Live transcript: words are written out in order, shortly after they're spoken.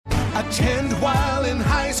Attend while in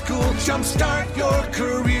high school. Jumpstart your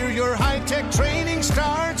career. Your high-tech training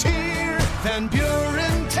starts here. Van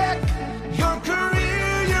Buren Tech. Your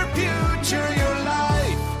career, your future, your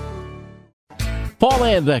life. Paul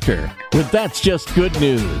Anbecker with That's Just Good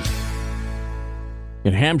News.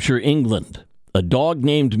 In Hampshire, England, a dog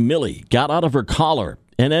named Millie got out of her collar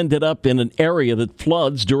and ended up in an area that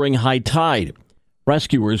floods during high tide.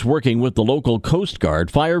 Rescuers working with the local Coast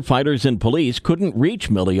Guard, firefighters, and police couldn't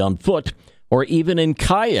reach Millie on foot or even in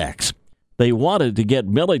kayaks. They wanted to get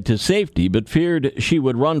Millie to safety, but feared she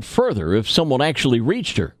would run further if someone actually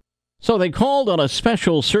reached her. So they called on a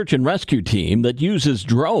special search and rescue team that uses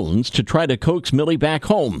drones to try to coax Millie back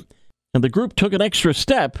home. And the group took an extra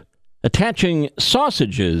step, attaching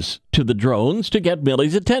sausages to the drones to get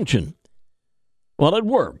Millie's attention. Well, it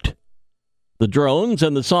worked. The drones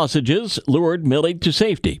and the sausages lured Millie to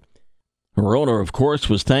safety. Her owner, of course,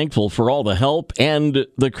 was thankful for all the help and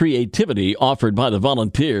the creativity offered by the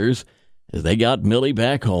volunteers as they got Millie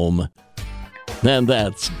back home. And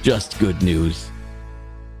that's just good news.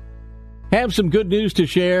 Have some good news to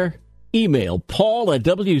share? Email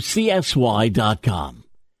paul@wcsy.com.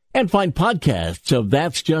 And find podcasts of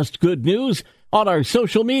That's Just Good News on our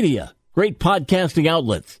social media, great podcasting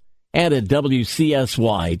outlets, and at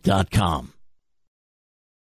wcsy.com.